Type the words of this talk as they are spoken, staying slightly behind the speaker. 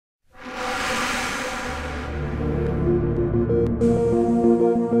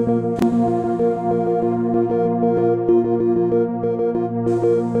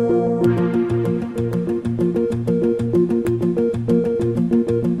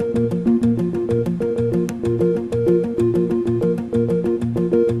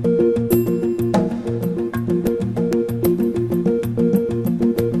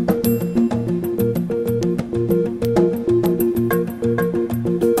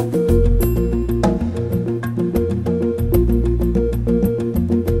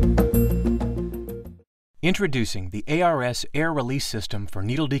Introducing the ARS Air Release System for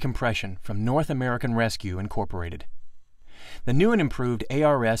Needle Decompression from North American Rescue, Incorporated. The new and improved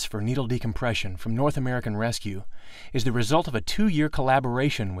ARS for Needle Decompression from North American Rescue is the result of a 2-year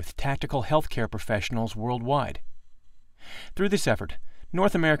collaboration with tactical healthcare professionals worldwide. Through this effort,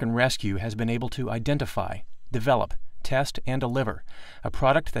 North American Rescue has been able to identify, develop, test, and deliver a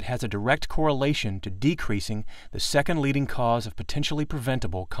product that has a direct correlation to decreasing the second leading cause of potentially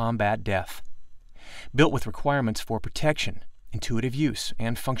preventable combat death. Built with requirements for protection, intuitive use,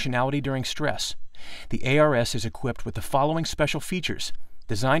 and functionality during stress, the ARS is equipped with the following special features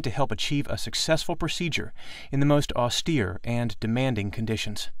designed to help achieve a successful procedure in the most austere and demanding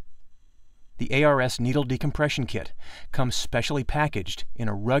conditions. The ARS Needle Decompression Kit comes specially packaged in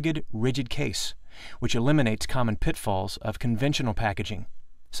a rugged, rigid case, which eliminates common pitfalls of conventional packaging,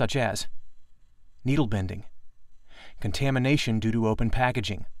 such as needle bending, contamination due to open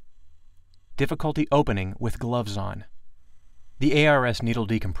packaging, difficulty opening with gloves on. The ARS Needle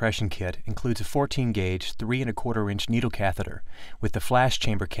Decompression Kit includes a 14-gauge, 3¼ inch needle catheter with the flash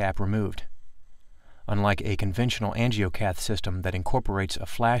chamber cap removed. Unlike a conventional angiocath system that incorporates a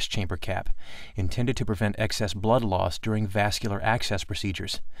flash chamber cap intended to prevent excess blood loss during vascular access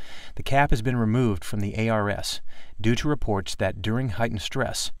procedures, the cap has been removed from the ARS due to reports that during heightened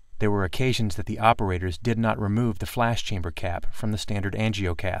stress, there were occasions that the operators did not remove the flash chamber cap from the standard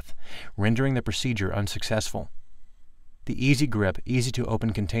angiocath, rendering the procedure unsuccessful. The easy grip, easy to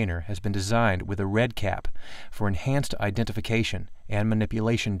open container has been designed with a red cap for enhanced identification and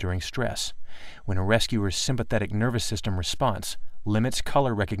manipulation during stress, when a rescuer's sympathetic nervous system response limits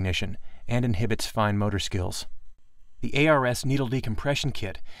color recognition and inhibits fine motor skills. The ARS Needle Decompression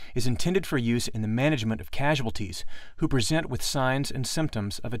Kit is intended for use in the management of casualties who present with signs and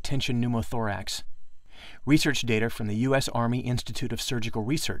symptoms of a tension pneumothorax. Research data from the U.S. Army Institute of Surgical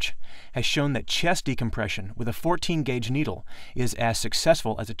Research has shown that chest decompression with a 14-gauge needle is as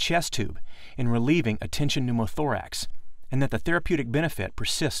successful as a chest tube in relieving a tension pneumothorax, and that the therapeutic benefit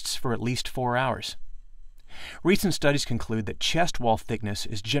persists for at least 4 hours. Recent studies conclude that chest wall thickness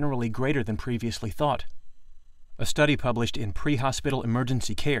is generally greater than previously thought. A study published in Pre-Hospital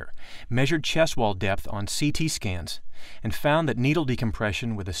Emergency Care measured chest wall depth on CT scans and found that needle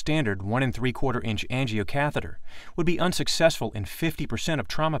decompression with a standard 1¾ inch angiocatheter would be unsuccessful in 50% of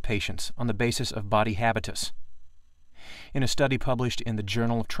trauma patients on the basis of body habitus. In a study published in the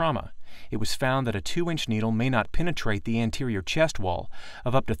Journal of Trauma, it was found that a 2-inch needle may not penetrate the anterior chest wall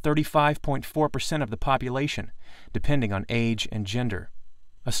of up to 35.4% of the population, depending on age and gender.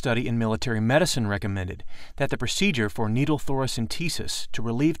 A study in military medicine recommended that the procedure for needle thoracentesis to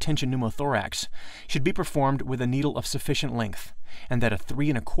relieve tension pneumothorax should be performed with a needle of sufficient length, and that a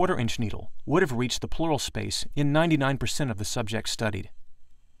 3¼ inch needle would have reached the pleural space in 99% of the subjects studied.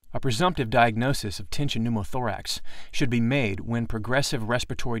 A presumptive diagnosis of tension pneumothorax should be made when progressive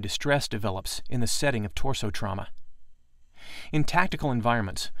respiratory distress develops in the setting of torso trauma. In tactical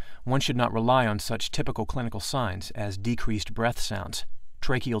environments, one should not rely on such typical clinical signs as decreased breath sounds,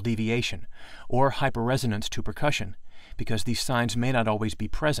 tracheal deviation, or hyperresonance to percussion, because these signs may not always be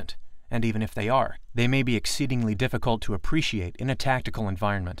present, and even if they are, they may be exceedingly difficult to appreciate in a tactical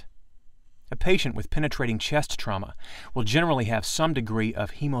environment. A patient with penetrating chest trauma will generally have some degree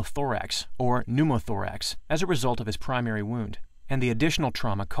of hemothorax or pneumothorax as a result of his primary wound, and the additional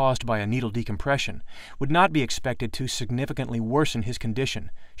trauma caused by a needle decompression would not be expected to significantly worsen his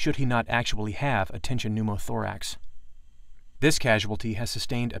condition should he not actually have a tension pneumothorax. This casualty has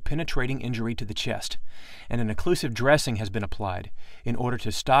sustained a penetrating injury to the chest, and an occlusive dressing has been applied in order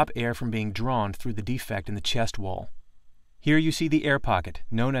to stop air from being drawn through the defect in the chest wall. Here you see the air pocket,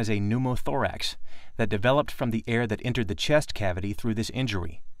 known as a pneumothorax, that developed from the air that entered the chest cavity through this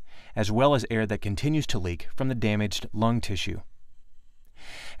injury, as well as air that continues to leak from the damaged lung tissue.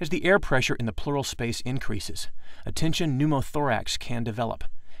 As the air pressure in the pleural space increases, a tension pneumothorax can develop,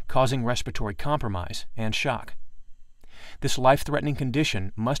 causing respiratory compromise and shock. This life-threatening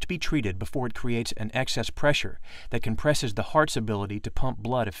condition must be treated before it creates an excess pressure that compresses the heart's ability to pump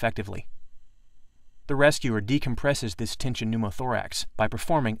blood effectively. The rescuer decompresses this tension pneumothorax by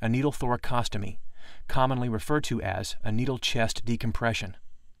performing a needle thoracostomy, commonly referred to as a needle chest decompression.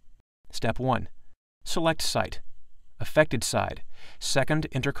 Step 1. Select site. Affected side, second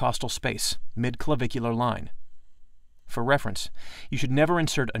intercostal space, mid-clavicular line. For reference, you should never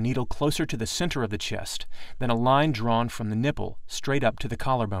insert a needle closer to the center of the chest than a line drawn from the nipple straight up to the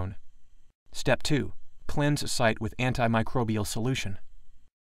collarbone. Step 2. Cleanse site with antimicrobial solution.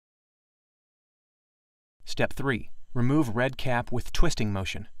 Step 3. Remove red cap with twisting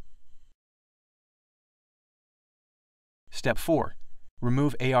motion. Step 4.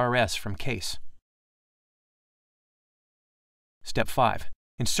 Remove ARS from case. Step 5.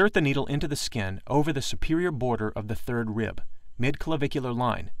 Insert the needle into the skin over the superior border of the third rib, mid-clavicular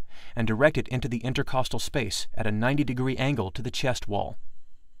line, and direct it into the intercostal space at a 90-degree angle to the chest wall.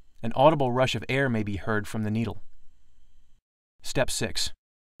 An audible rush of air may be heard from the needle. Step 6.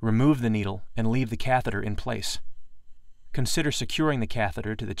 Remove the needle and leave the catheter in place. Consider securing the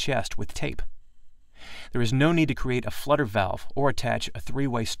catheter to the chest with tape. There is no need to create a flutter valve or attach a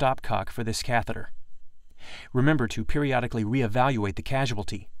three-way stopcock for this catheter. Remember to periodically reevaluate the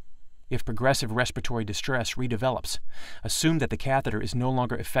casualty. If progressive respiratory distress redevelops, assume that the catheter is no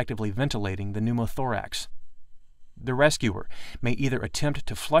longer effectively ventilating the pneumothorax. The rescuer may either attempt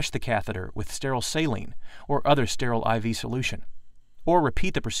to flush the catheter with sterile saline or other sterile IV solution, or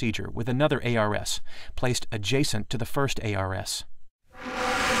repeat the procedure with another ARS placed adjacent to the first ARS.